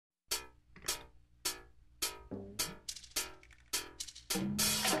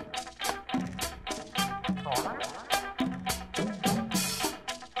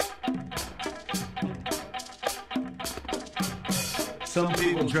Some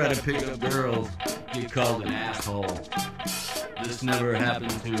people try to pick up girls, get called an asshole. This never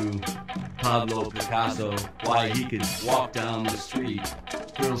happened to Pablo Picasso. Why, he could walk down the street.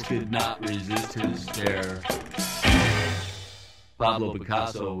 Girls could not resist his stare. Pablo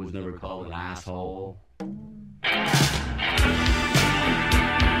Picasso was never called an asshole.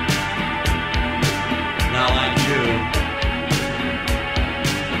 Not like you.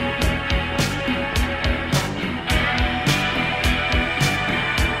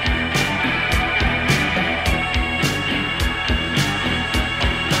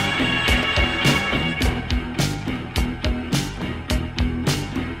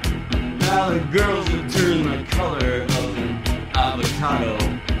 Now the girls would turn the color of an avocado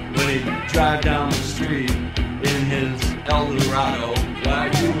when he'd drive down the street in his Eldorado. Why,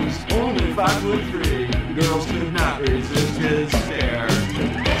 he was only 5'3". Girls could not resist his stare.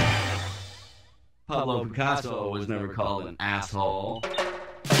 Pablo Picasso was never called an asshole.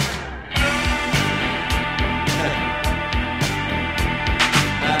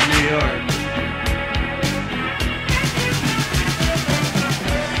 Not New York.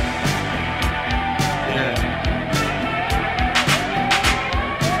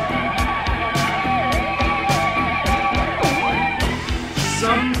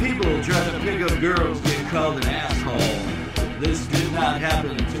 Some people try to pick up girls, get called an asshole. This did not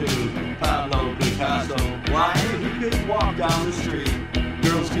happen to Pablo Picasso. Why? He could walk down the street.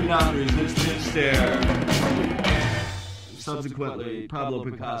 Girls could not resist his stare. Subsequently, Pablo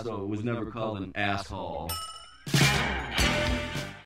Picasso was never called an asshole.